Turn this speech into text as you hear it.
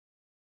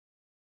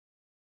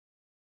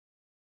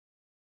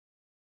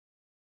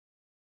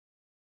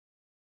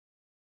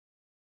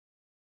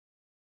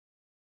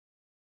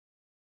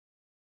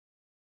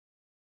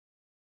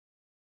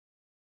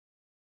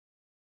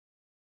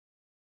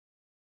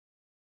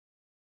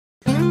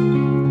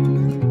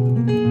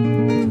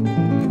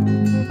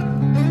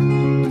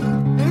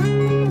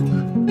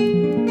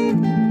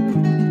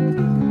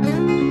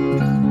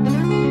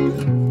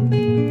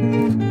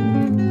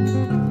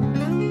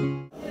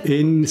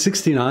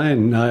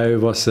1969, I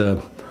was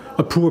a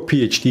poor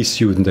PhD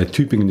student at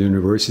Tübingen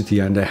University,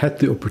 and I had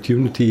the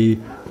opportunity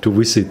to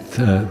visit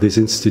this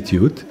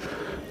institute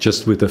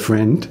just with a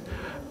friend.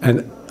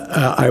 And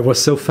I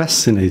was so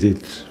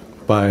fascinated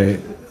by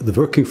the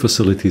working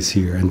facilities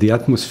here and the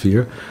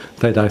atmosphere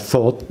that I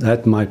thought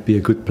that might be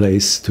a good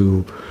place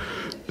to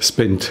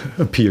spend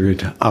a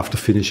period after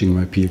finishing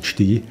my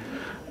PhD.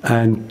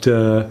 And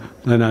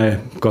then I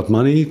got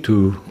money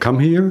to come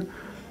here,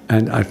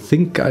 and I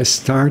think I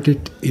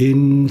started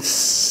in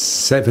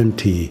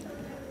 70.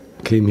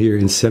 Came here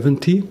in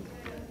 70.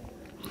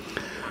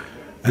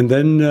 And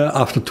then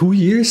after 2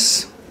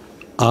 years,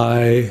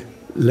 I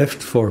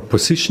left for a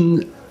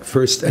position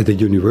first at a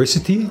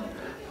university.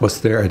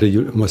 Was at the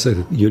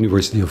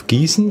University of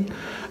Gießen,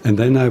 and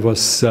then I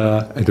was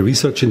at a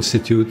research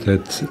institute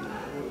at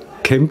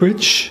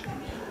Cambridge,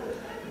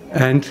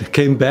 and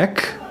came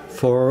back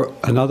for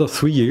another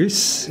 3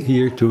 years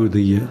here to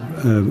the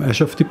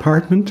Aschoff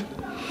department,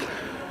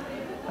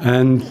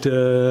 and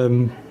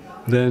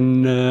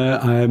then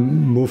I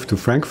moved to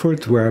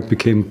Frankfurt, where I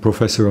became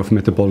professor of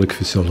metabolic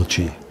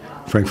physiology,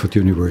 Frankfurt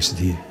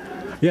University.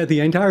 Yeah, the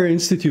entire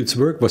institute's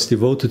work was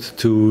devoted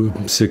to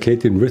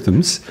circadian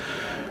rhythms.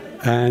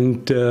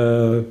 And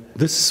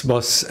this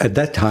was, at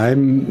that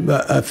time,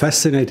 a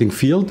fascinating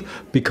field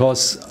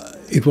because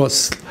it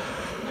was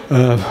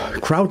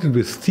crowded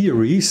with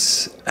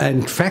theories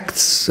and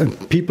facts and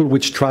people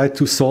which tried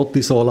to sort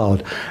this all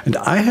out. And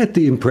I had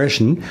the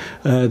impression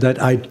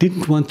that I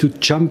didn't want to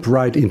jump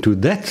right into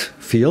that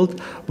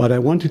field, but I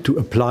wanted to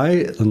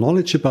apply the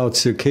knowledge about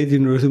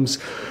circadian rhythms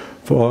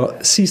for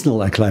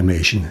seasonal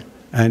acclimation.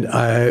 And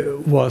I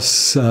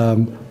was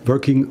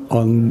working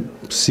on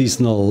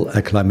seasonal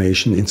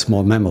acclimation in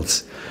small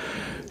mammals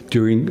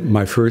during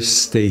my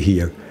first stay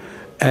here.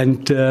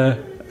 And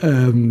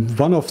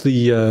one of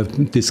the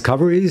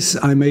discoveries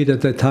I made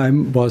at that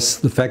time was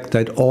the fact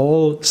that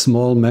all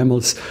small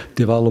mammals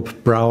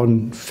develop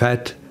brown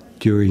fat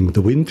during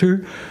the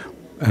winter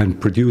and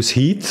produce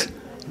heat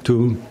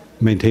to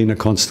maintain a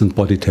constant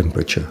body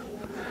temperature.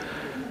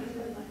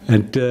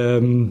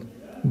 And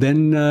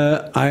then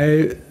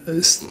I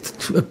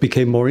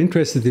became more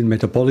interested in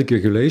metabolic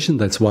regulation.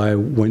 That's why I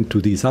went to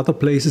these other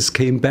places,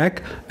 came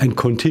back, and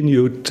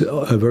continued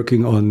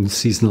working on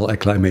seasonal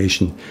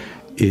acclimation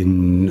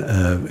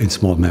in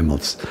small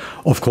mammals.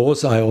 Of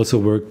course, I also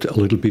worked a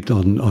little bit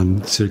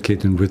on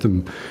circadian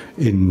rhythm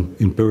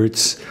in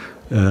birds,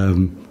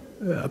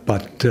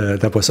 but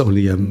that was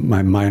only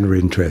my minor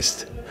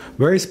interest.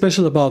 Very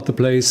special about the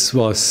place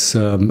was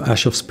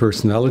Aschoff's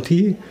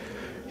personality.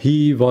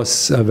 He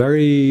was a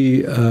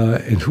very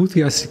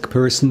enthusiastic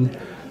person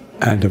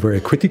and a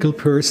very critical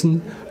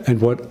person. And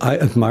what I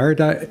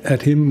admired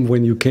at him,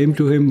 when you came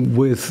to him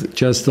with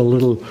just a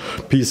little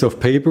piece of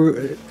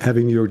paper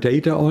having your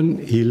data on,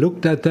 he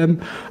looked at them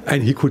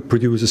and he could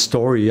produce a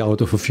story out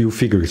of a few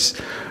figures.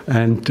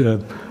 And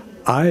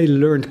I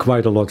learned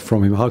quite a lot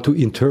from him, how to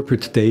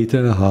interpret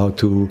data, how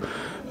to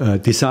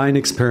design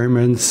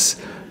experiments,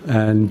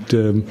 and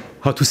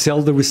how to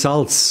sell the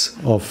results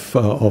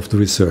of the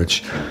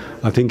research.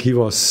 I think he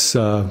was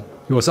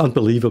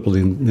unbelievable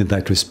in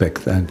that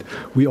respect, and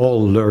we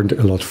all learned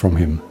a lot from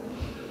him.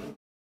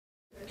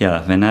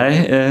 Yeah, when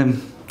I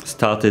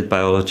started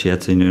biology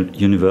at the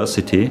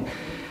university,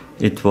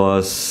 it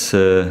was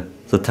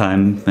the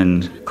time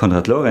when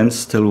Konrad Lorenz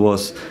still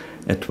was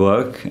at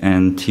work,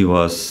 and he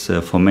was,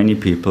 for many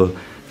people,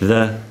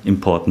 the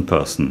important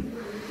person.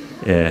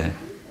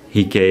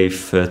 He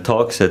gave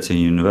talks at the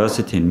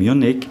university in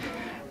Munich,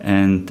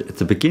 and at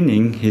the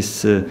beginning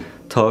his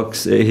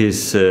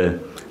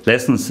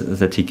lessons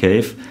that he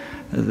gave,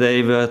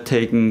 they were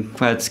taken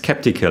quite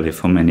skeptically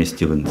for many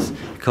students,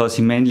 because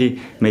he mainly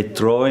made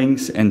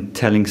drawings and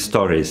telling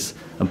stories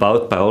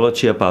about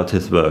biology, about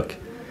his work.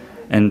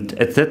 And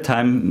at that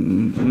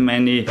time,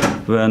 many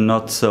were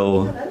not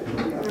so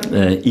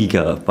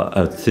eager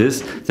about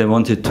this. They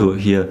wanted to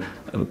hear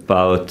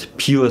about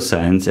pure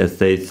science as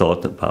they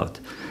thought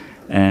about.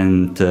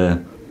 And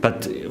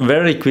but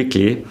very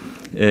quickly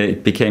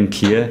it became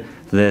clear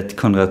that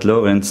Konrad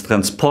Lorenz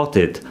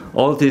transported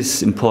all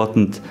these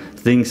important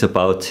things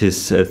about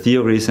his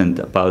theories and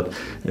about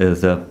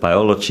the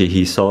biology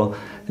he saw,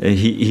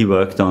 he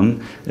worked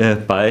on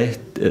by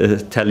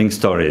telling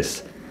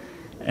stories.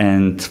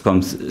 And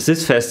from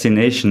this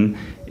fascination,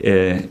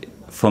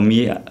 for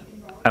me,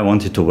 I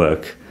wanted to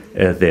work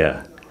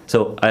there.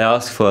 So I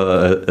asked for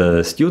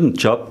a student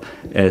job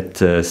at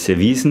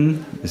Sewiesen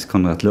with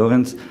Konrad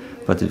Lorenz,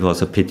 but it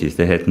was a pity.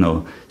 They had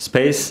no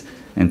space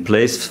and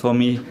place for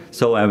me,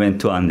 so I went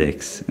to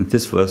Andechs. And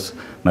this was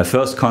my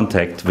first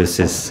contact with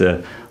this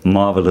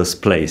marvelous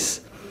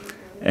place.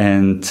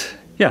 And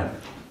yeah,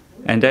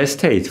 and I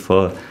stayed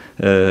for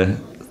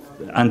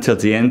until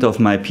the end of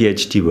my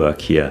PhD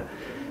work here.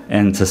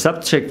 And the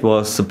subject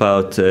was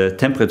about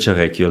temperature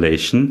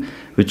regulation,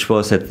 which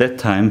was at that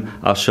time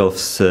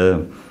Aschoff's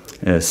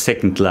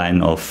second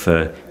line of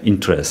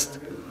interest.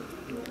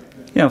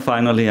 Yeah,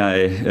 finally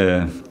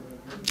I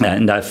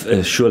And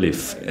I've surely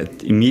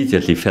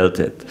immediately felt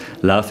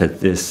love at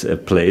this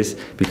place,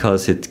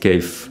 because it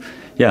gave,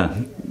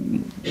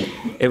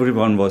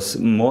 everyone was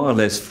more or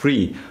less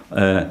free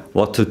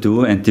what to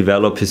do and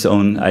develop his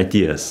own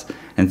ideas.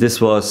 And this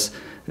was,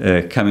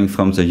 coming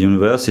from the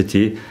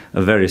university,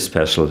 a very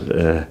special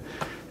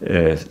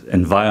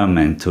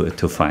environment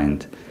to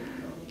find.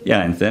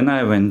 Yeah, and then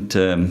I went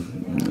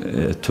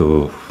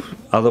to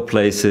other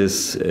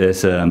places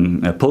as a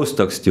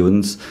postdoc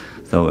student.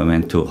 So I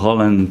went to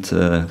Holland,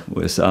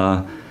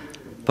 USA,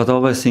 but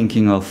always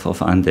thinking of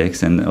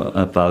Andechs and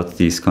about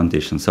these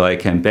conditions. So I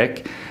came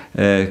back,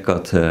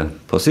 got a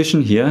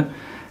position here,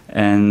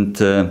 and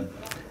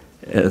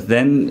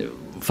then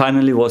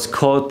finally was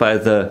caught by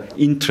the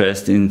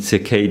interest in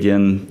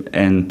circadian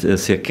and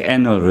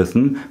circannual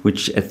rhythm,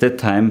 which at that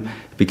time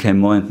became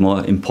more and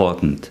more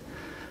important.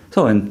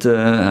 So, and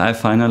I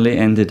finally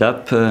ended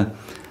up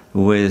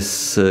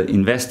with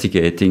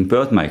investigating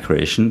bird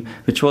migration,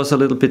 which was a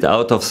little bit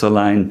out of the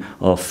line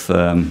of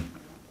the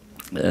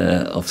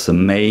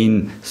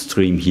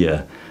mainstream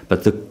here.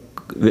 But the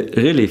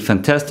really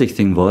fantastic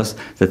thing was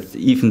that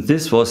even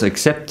this was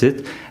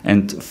accepted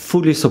and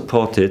fully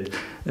supported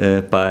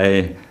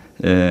by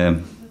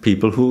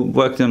people who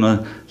worked on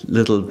a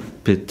little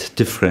bit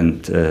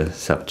different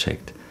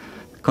subject.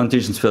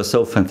 Conditions were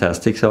so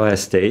fantastic, so I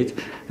stayed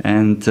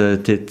and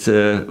did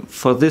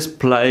for this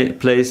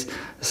place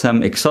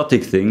some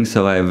exotic things.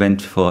 So I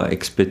went for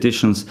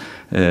expeditions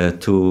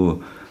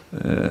to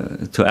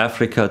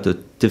Africa, to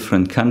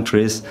different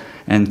countries,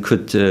 and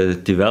could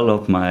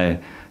develop my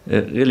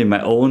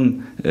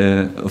own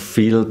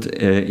field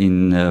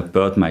in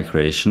bird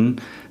migration,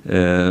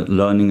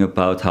 learning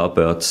about how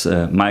birds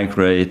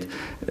migrate,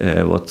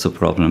 what's the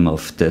problem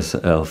of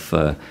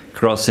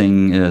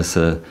crossing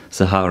the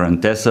Saharan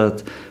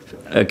desert.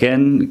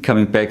 Again,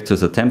 coming back to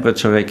the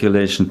temperature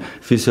regulation,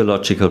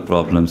 physiological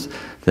problems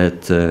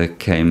that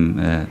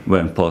were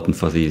important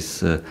for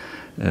these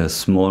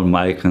small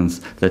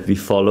migrants that we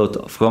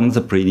followed from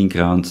the breeding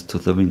grounds to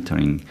the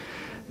wintering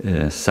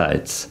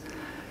sites.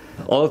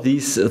 All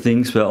these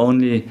things were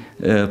only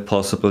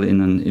possible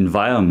in an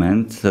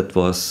environment that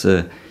was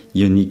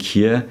unique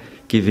here,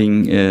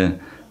 giving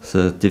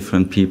the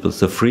different peoples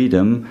the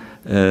freedom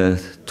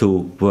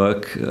to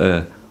work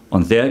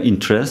on their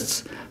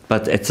interests,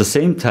 but at the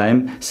same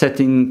time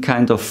setting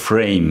kind of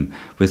frame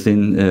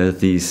within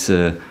these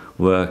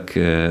work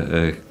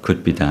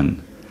could be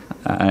done.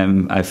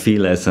 I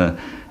feel as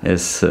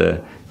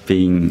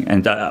being,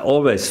 and I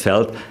always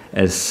felt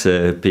as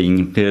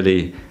being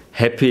really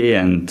happy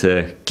and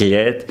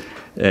glad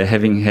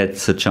having had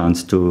the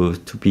chance to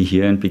be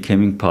here and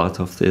becoming part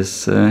of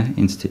this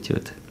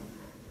institute.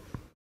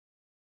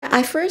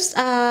 I first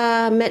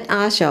met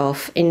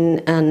Ashov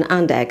in an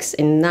Andechs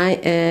in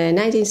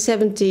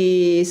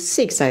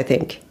 1976, I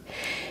think.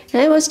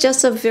 And it was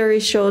just a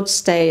very short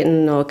stay,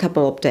 a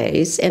couple of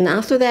days. And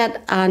after that,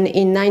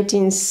 in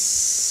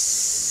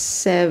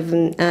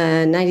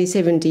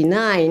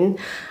 1979,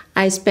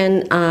 I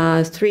spent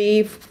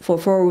 3 or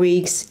 4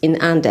 weeks in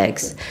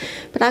Andechs.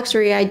 But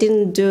actually, I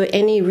didn't do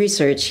any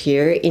research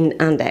here in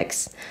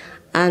Andechs.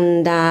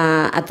 And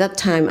at that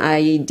time,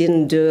 I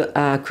didn't do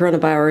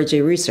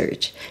chronobiology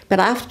research. But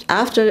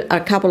after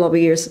a couple of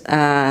years,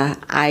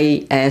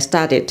 I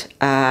started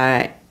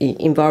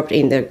involved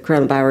in the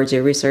chronobiology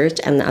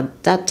research. And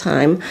at that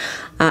time,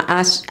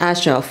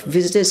 Ashov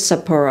visited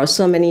Sapporo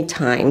so many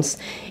times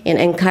and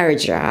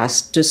encouraged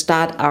us to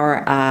start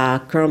our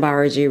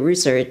chronobiology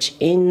research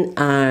in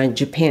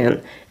Japan.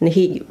 And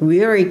he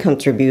really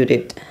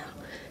contributed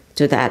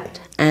to that.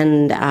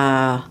 And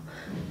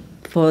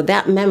for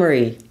that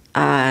memory,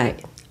 I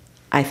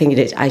think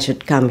I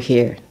should come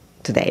here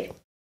today.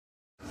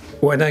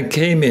 When I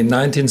came in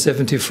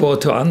 1974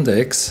 to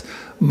Andechs,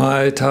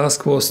 my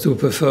task was to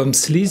perform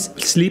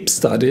sleep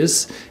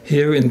studies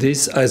here in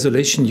these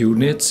isolation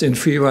units in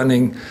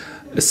free-running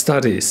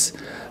studies.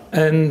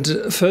 And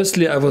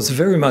firstly, I was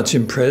very much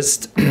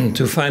impressed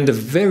to find a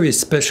very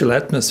special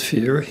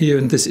atmosphere here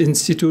in this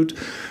institute,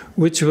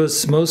 which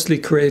was mostly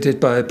created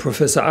by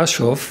Professor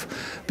Ashov,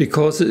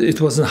 because it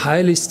was a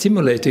highly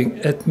stimulating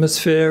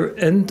atmosphere,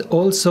 and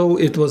also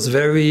it was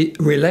very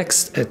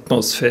relaxed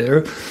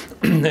atmosphere.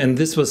 And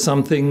this was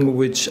something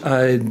which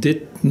I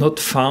did not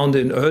found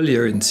in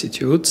earlier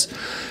institutes.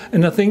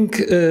 And I think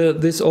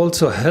this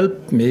also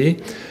helped me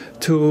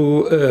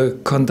to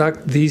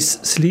conduct these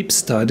sleep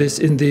studies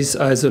in these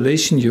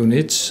isolation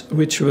units,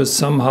 which was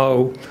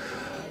somehow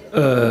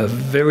a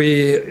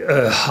very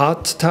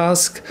hard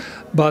task.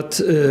 But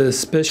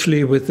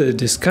especially with the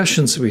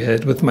discussions we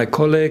had with my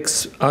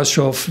colleagues,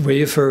 Ashov,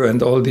 Wefer,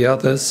 and all the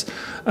others,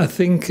 I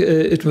think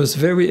it was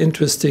very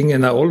interesting,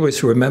 and I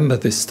always remember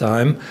this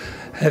time,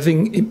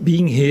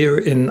 being here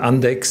in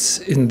Andechs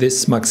in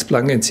this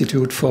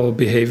Max-Planck-Institut for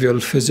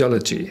Behavioral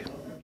Physiology.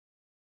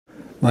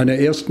 Meine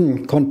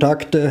ersten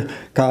Kontakte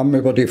kamen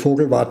über die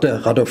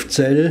Vogelwarte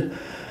Radolfzell,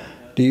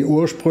 die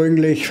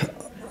ursprünglich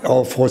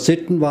auf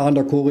Rositten war an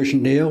der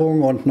Kurischen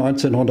Näherung und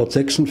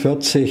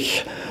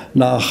 1946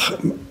 nach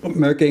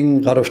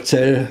Möggingen,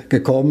 Radolfzell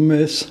gekommen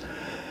ist.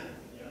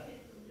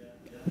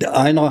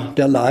 Einer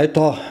der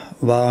Leiter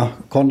war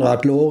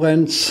Konrad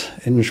Lorenz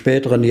in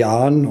späteren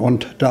Jahren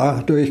und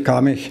dadurch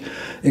kam ich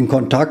in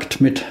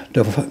Kontakt mit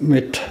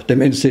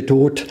dem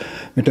Institut,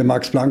 mit dem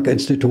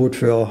Max-Planck-Institut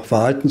für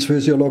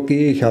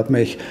Verhaltensphysiologie. Ich habe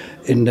mich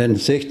in den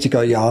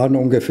 60er Jahren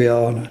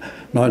ungefähr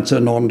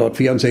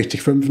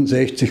 1964,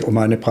 65 um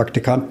eine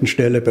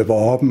Praktikantenstelle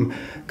beworben,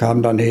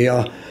 kam dann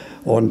her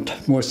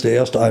und musste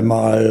erst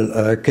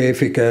einmal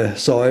Käfige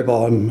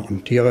säubern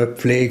und Tiere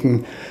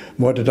pflegen,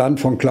 wurde dann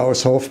von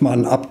Klaus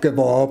Hoffmann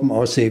abgeworben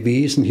aus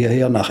Seewiesen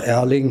hierher nach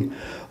Erling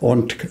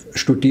und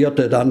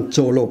studierte dann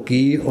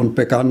Zoologie und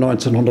begann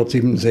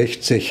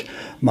 1967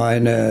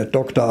 meine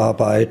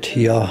Doktorarbeit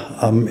hier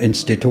am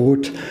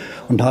Institut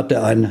und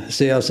hatte ein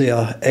sehr,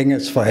 sehr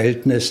enges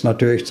Verhältnis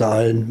natürlich zu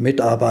allen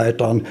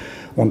Mitarbeitern.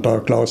 Unter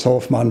Klaus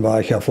Hoffmann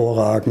war ich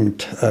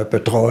hervorragend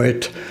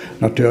betreut.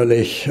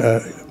 Natürlich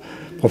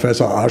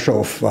Professor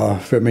Aschoff war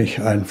für mich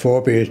ein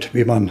Vorbild,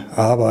 wie man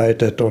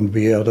arbeitet und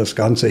wie er das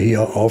Ganze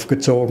hier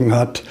aufgezogen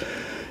hat.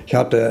 Ich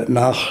hatte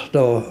nach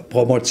der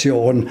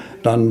Promotion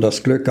dann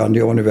das Glück, an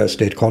die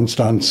Universität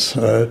Konstanz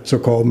zu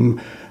kommen,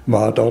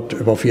 war dort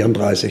über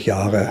 34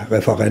 Jahre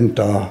Referent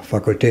der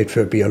Fakultät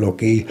für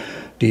Biologie,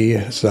 die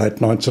seit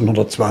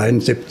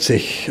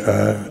 1972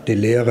 die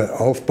Lehre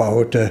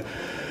aufbaute.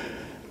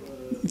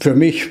 Für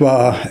mich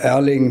war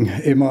Erling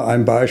immer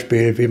ein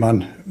Beispiel, wie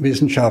man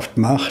Wissenschaft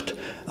macht,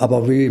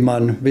 aber wie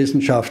man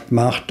Wissenschaft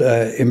macht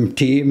im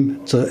Team,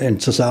 in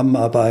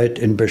Zusammenarbeit,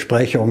 in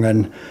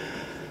Besprechungen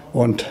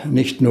und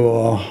nicht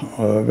nur,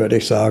 würde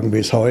ich sagen, wie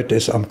es heute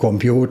ist, am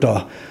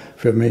Computer.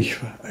 Für mich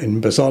in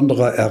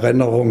besonderer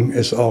Erinnerung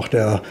ist auch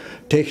der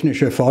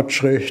technische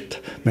Fortschritt,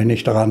 wenn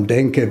ich daran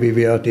denke, wie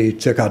wir die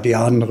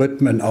zirkadianen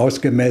Rhythmen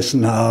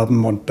ausgemessen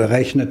haben und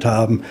berechnet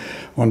haben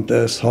und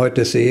es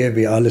heute sehe,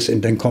 wie alles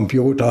in den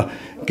Computer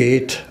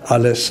geht,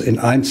 alles in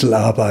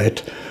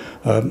Einzelarbeit.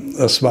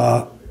 Das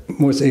war,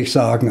 muss ich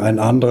sagen,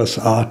 eine andere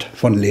Art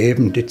von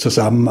Leben, die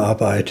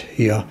Zusammenarbeit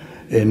hier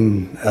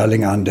in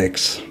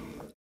Erling-Andechs.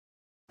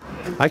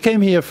 I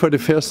came here for the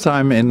first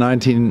time in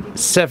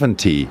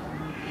 1970.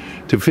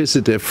 To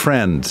visit a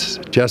friend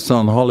just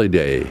on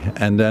holiday,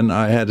 and then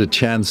I had a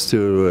chance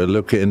to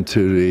look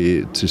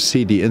into to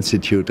see the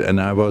institute, and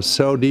I was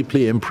so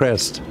deeply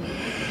impressed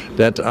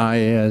that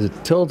I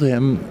told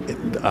him,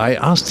 I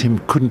asked him,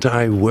 couldn't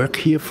I work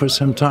here for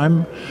some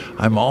time?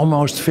 I'm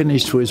almost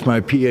finished with my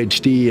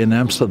PhD in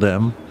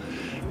Amsterdam,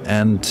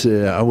 and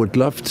I would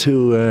love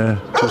to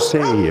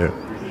stay here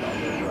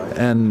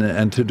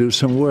and to do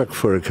some work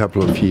for a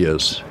couple of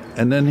years.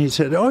 And then he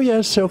said, oh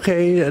yes,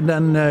 okay, and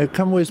then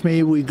come with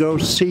me, we go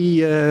see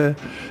the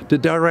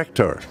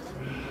director,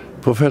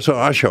 Professor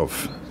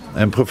Aschoff.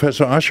 And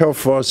Professor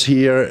Aschoff was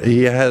here,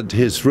 he had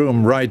his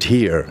room right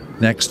here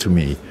next to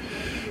me.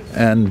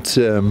 And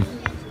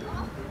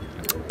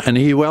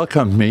he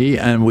welcomed me,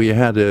 and we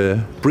had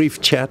a brief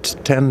chat,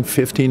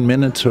 10-15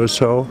 minutes or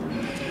so.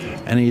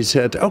 And he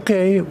said,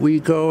 okay,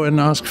 we go and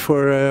ask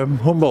for a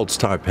Humboldt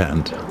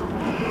stipend.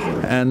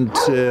 And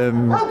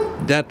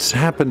that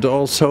happened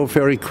also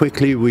very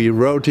quickly. We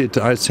wrote it,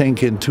 I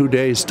think, in 2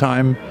 days'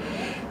 time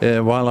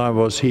while I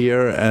was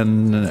here.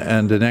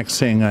 And the next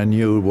thing I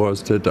knew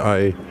was that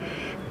I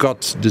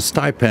got the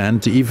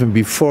stipend even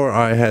before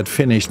I had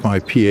finished my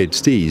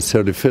PhD.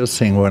 So the first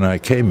thing when I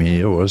came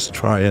here was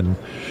try and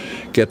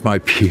get my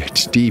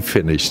PhD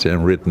finished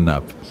and written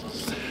up.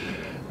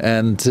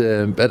 And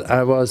but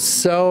I was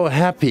so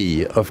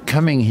happy of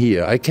coming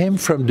here. I came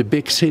from the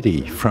big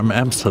city, from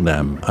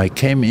Amsterdam. I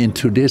came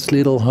into this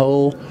little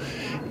hole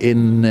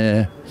in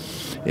the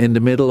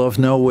middle of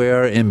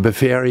nowhere in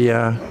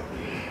Bavaria,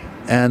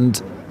 and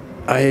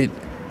I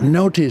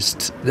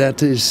noticed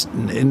that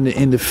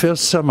in the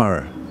first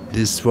summer,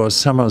 this was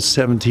summer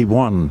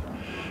 '71,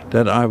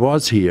 that I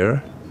was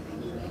here.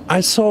 I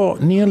saw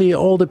nearly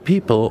all the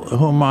people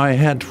whom I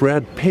had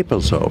read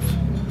papers of,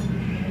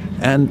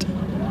 and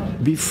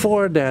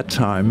before that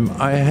time,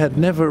 I had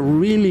never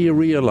really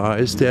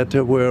realized that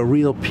there were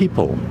real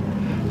people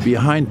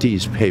behind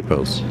these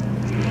papers.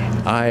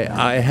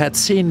 I had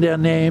seen their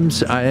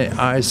names,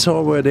 I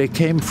saw where they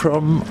came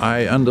from,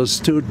 I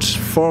understood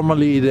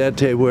formally that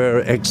they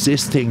were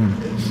existing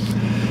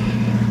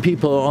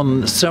people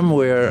on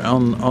somewhere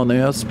on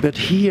Earth, but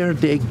here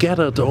they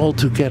gathered all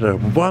together.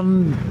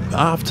 One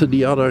after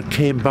the other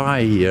came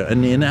by here,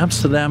 and in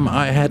Amsterdam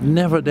I had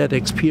never that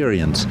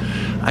experience.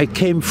 I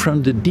came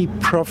from the deep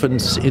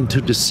province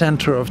into the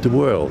center of the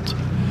world.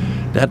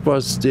 That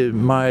was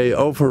my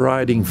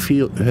overriding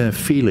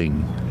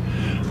feeling.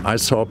 I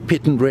saw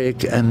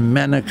Pittendrigh and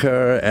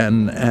Manneker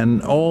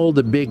and all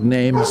the big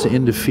names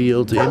in the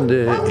field in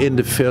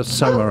the first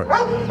summer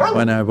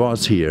when I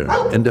was here.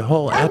 And the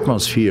whole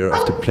atmosphere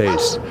of the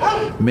place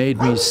made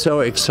me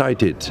so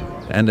excited,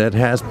 and that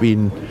has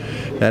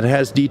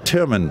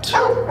determined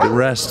the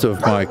rest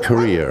of my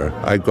career.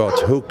 I got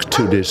hooked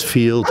to this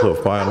field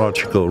of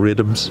biological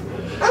rhythms.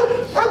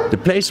 The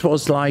place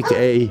was like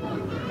a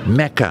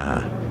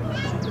mecca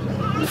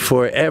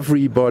for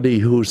everybody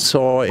who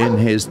saw in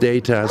his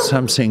data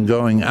something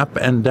going up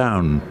and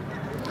down.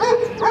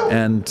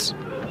 And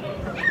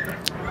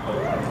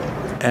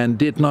and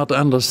did not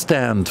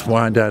understand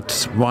why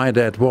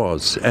that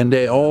was. And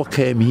they all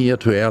came here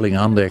to Erling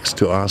Andechs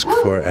to ask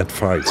for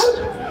advice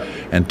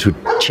and to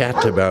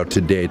chat about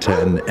the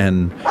data,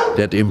 and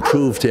that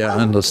improved their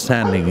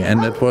understanding.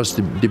 And that was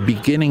the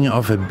beginning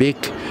of a big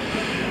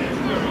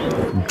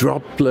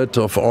droplet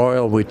of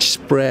oil which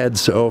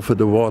spreads over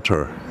the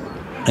water.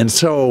 And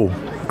so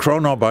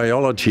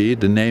chronobiology,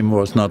 the name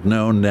was not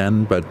known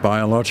then, but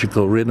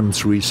biological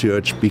rhythms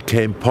research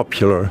became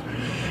popular.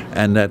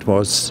 And that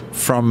was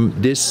from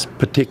this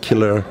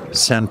particular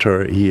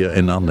center here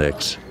in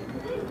Andechs.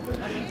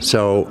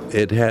 So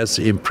it has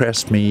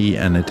impressed me,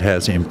 and it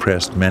has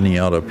impressed many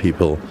other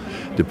people,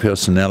 the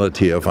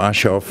personality of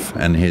Aschoff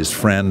and his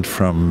friend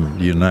from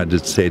the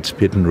United States,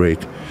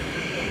 Pittenrick.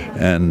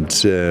 And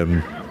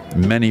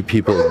many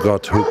people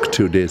got hooked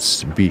to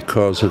this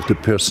because of the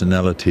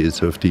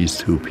personalities of these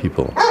two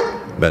people,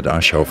 but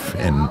Aschoff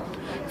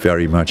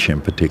very much in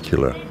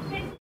particular.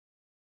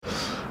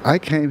 I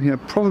came here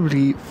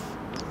probably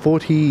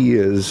 40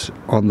 years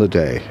on the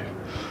day.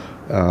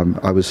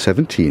 I was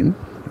 17,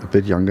 a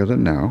bit younger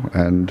than now,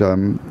 and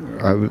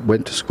I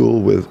went to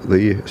school with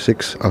the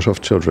 6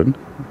 Aschoff children,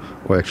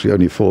 or actually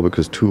only 4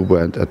 because 2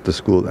 weren't at the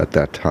school at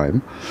that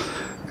time.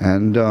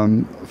 And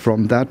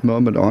from that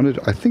moment on,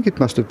 I think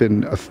it must have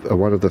been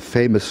one of the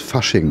famous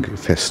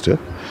Fasching-Feste.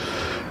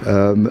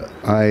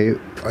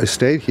 I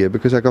stayed here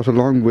because I got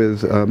along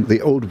with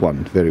the old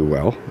one very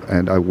well,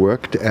 and I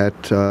worked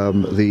at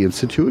the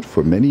Institute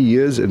for many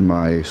years in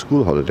my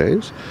school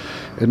holidays.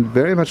 And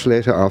very much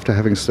later, after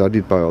having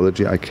studied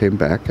biology, I came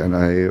back and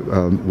I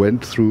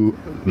went through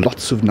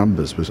lots of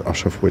numbers with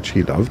Aschoff, which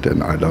he loved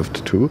and I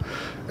loved too.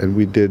 And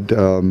we did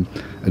an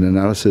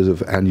analysis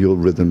of annual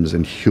rhythms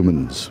in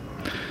humans.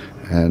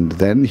 And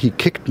then he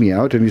kicked me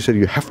out and he said,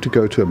 you have to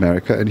go to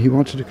America. And he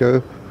wanted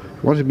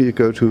me to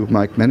go to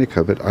Mike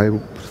Menneker, but I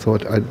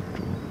thought I'd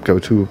go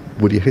to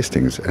Woody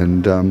Hastings.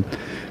 And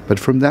but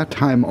from that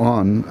time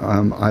on,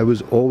 he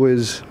was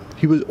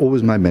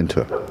always my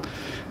mentor.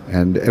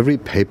 And every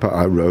paper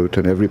I wrote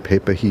and every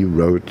paper he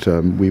wrote,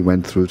 we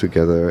went through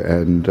together.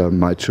 And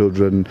my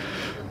children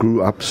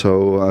grew up,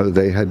 so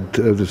they had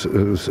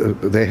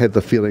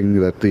the feeling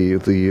that the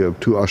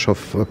 2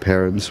 Aschoff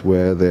parents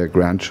were their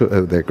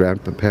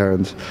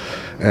grandparents.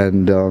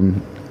 And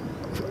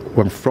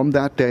well, from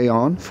that day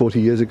on, 40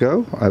 years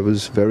ago, I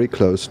was very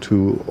close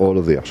to all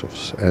of the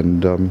Aschoffs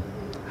and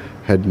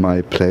had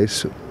my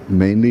place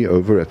mainly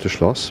over at the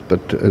Schloss, but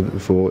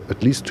for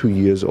at least 2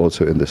 years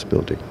also in this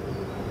building.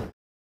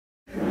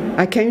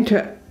 I came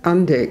to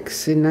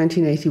Andechs in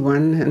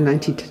 1981 and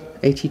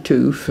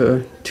 1982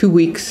 for 2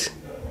 weeks,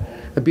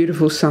 a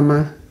beautiful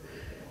summer,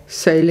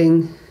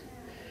 sailing,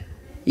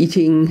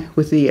 eating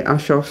with the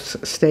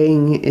Aschoffs,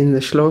 staying in the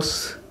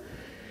Schloss,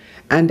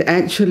 and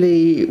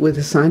actually with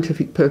the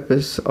scientific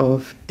purpose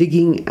of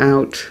digging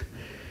out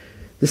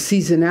the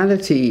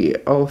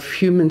seasonality of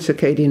human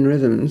circadian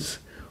rhythms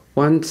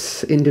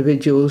once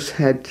individuals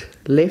had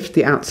left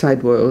the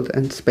outside world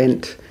and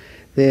spent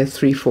their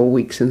 3-4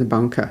 weeks in the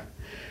bunker.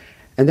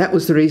 And that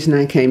was the reason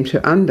I came to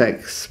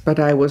Andechs, but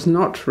I was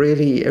not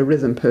really a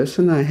rhythm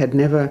person. I had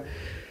never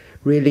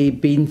really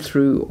been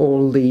through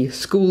all the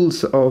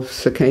schools of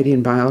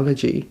circadian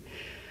biology.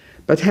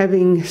 But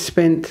having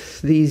spent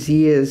these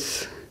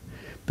years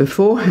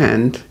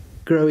beforehand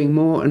growing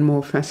more and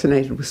more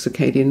fascinated with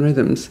circadian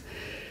rhythms,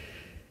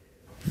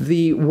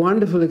 the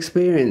wonderful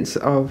experience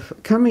of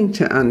coming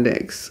to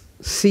Andechs,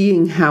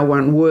 seeing how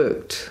one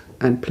worked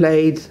and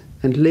played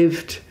and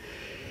lived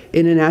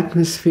in an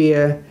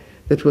atmosphere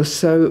that was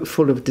so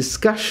full of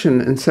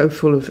discussion and so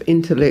full of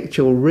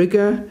intellectual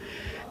rigor,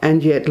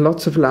 and yet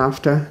lots of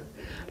laughter,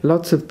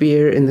 lots of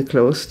beer in the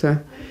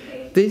cloister.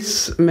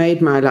 This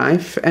made my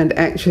life, and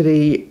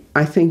actually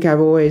I think I've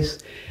always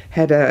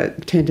had a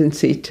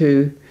tendency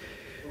to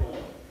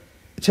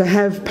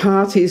have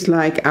parties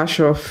like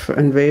Aschoff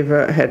and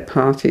Weber had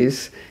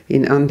parties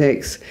in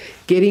Andechs,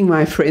 getting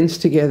my friends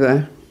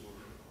together,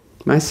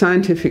 my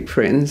scientific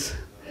friends,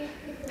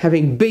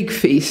 having big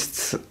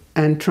feasts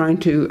and trying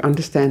to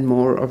understand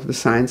more of the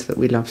science that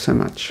we love so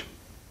much.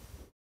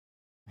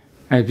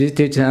 I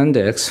visited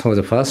Andechs for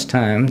the first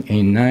time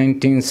in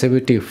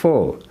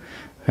 1974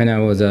 when I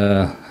was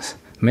a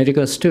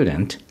medical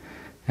student,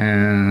 but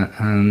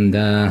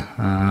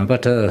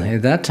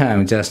at that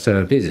time just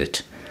a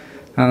visit.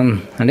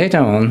 And later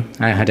on,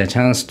 I had a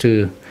chance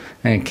to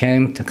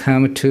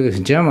come to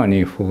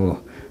Germany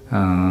for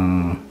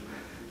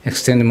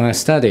extend my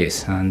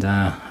studies, and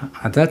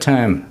at that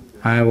time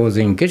I was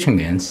in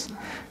Göttingen,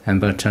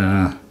 but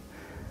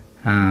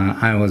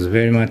I was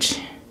very much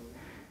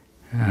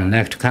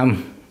like to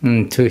come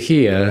to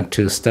here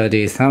to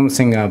study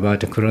something about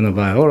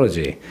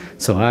chronobiology.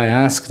 So I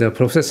asked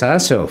Professor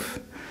Aschoff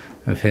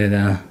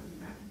whether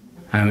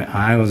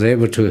I was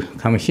able to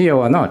come here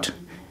or not.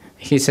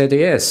 He said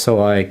yes,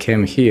 so I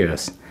came here.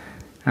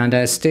 And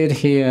I stayed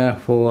here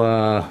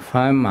for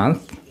 5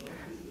 months,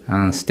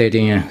 stayed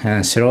in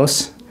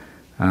Schloss,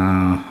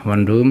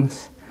 1 room,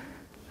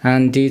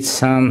 and did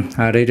some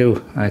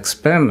little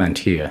experiment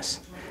here.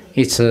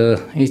 it's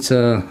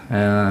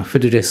a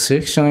food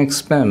restriction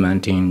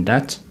experiment in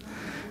that,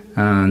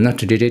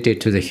 not related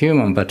to the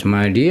human, but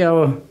my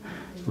real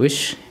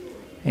wish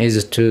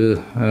is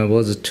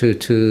was to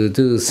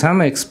do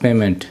some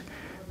experiment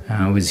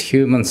with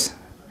humans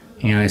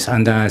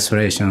under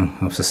isolation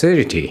of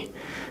facility.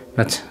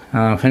 But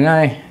when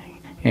I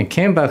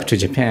came back to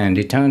Japan,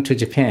 returned to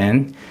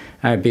Japan,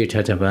 I built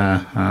out of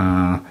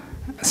a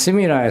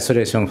similar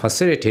isolation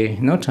facility,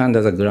 not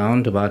under the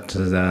ground, but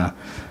in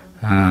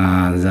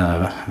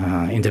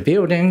the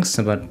buildings,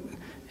 but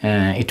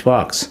it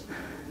works.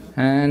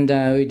 And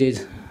we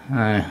did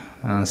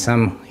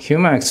some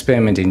human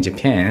experiment in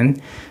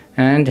Japan,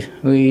 and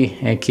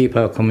we keep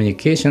our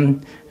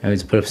communication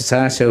with Professor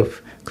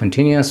Ashoff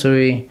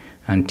continuously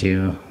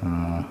until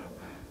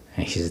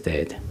he's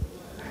dead.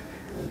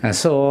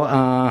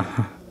 So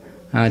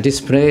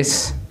this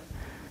place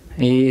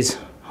is,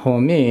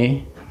 for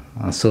me,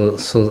 so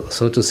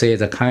to say,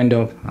 the kind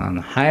of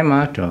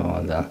heimat,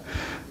 or the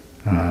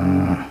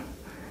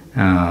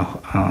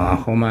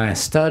for my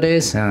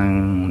studies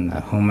and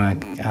for my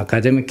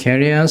academic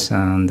careers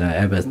and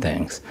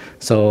everything.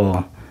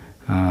 So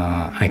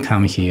I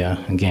come here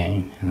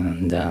again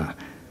and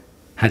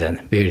had a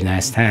very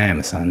nice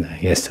time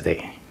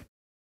yesterday.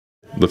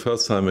 The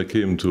first time I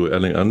came to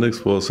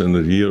Andechs was in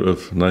the year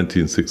of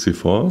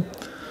 1964.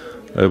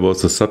 I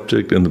was a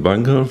subject in the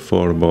bunker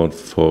for about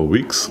 4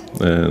 weeks,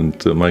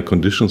 and my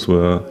conditions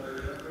were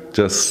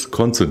just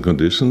constant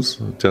conditions,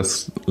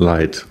 just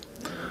light.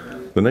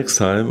 The next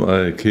time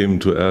I came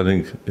to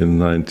Andechs in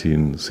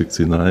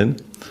 1969,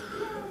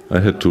 I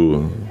had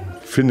to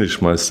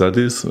finish my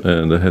studies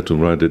and I had to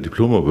write a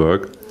diploma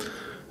work,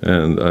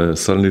 and I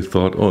suddenly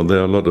thought, oh, there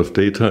are a lot of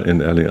data in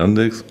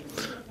Andechs,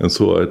 and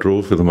so I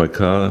drove with my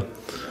car,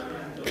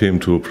 came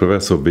to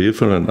Professor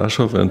Wefer and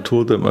Ashoff and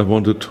told them I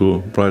wanted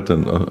to write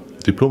a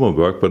diploma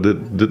work, but I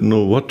didn't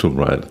know what to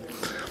write.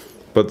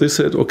 But they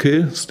said,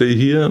 okay, stay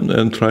here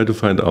and try to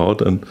find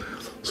out. And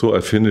so I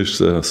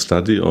finished a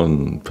study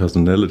on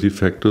personality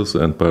factors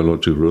and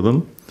biological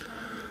rhythm.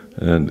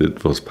 And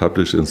it was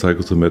published in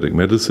Psychosomatic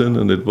Medicine,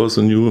 and it was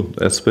a new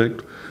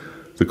aspect,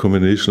 the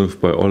combination of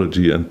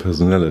biology and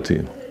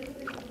personality.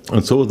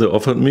 And so they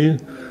offered me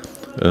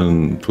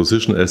a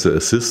position as an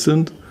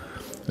assistant.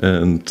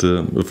 And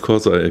of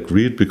course I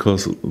agreed,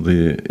 because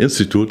the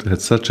institute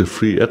had such a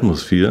free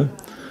atmosphere.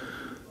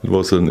 It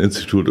was an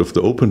institute of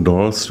the open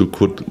doors. You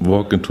could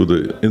walk into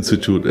the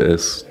institute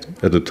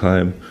at a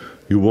time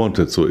you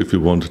wanted. So if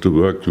you wanted to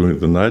work during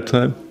the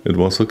nighttime, it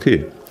was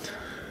okay.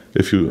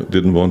 If you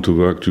didn't want to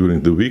work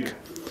during the week,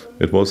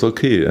 it was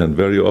okay. And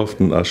very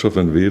often Ashoff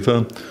and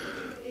Wefer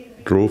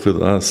drove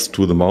with us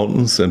to the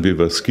mountains, and we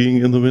were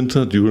skiing in the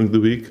winter during the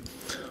week,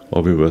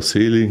 or we were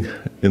sailing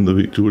in the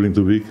week during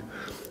the week.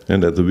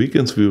 And at the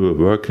weekends we were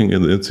working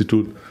in the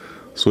institute.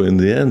 So in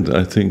the end,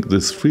 I think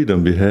this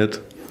freedom we had,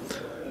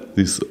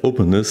 this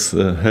openness,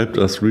 helped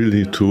us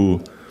really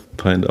to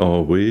find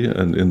our way,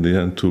 and in the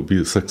end to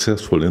be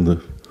successful in the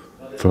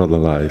further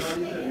life.